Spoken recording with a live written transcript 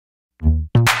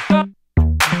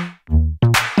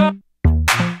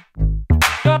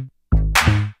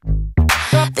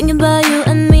thinking about you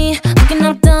and me, looking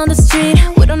up down the street.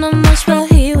 We don't know much, but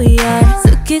here we are.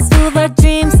 Suitcase full of our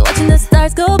dreams, watching the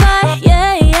stars go by.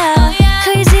 Yeah, yeah.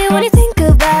 Crazy when you think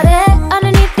about it.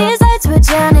 Underneath these lights we're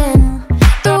drowning.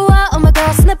 Throw out all my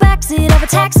girls in the backseat of a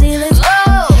taxi. Let's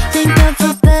go. Think of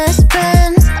our best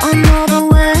friends on all the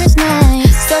worst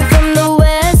nights. So from the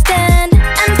West End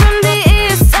and from the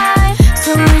East Side.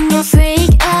 So when you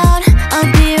freak out,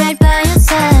 I'll be right by your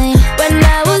side. When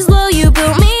I was low, you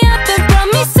built me up and brought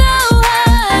me so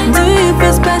high. Do you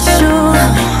feel special?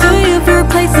 Do you feel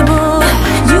replaceable?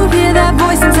 You hear that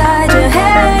voice inside your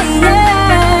head,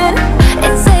 yeah.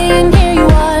 It's saying here you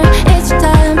are, it's your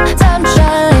time, time to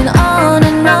shine on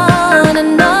and on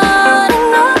and on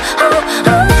and on.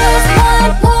 There's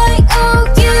one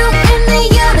Y.O.U in the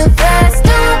universe.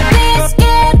 Don't be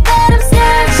scared, let him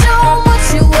stare. Show him what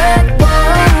you worth.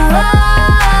 Whoa,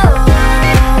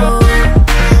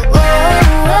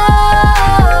 whoa,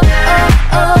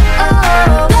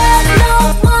 There's no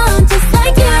one just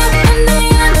like you in the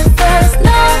universe.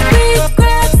 No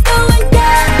regrets, go and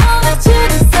get all that you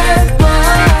deserve.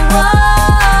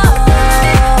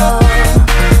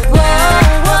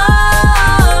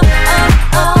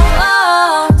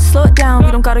 Slow it down,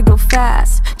 we don't gotta go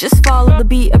fast. Just follow the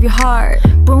beat of your heart.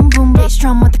 Boom, boom, bass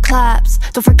drum with the claps.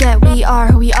 Don't forget we are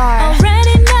who we are. Already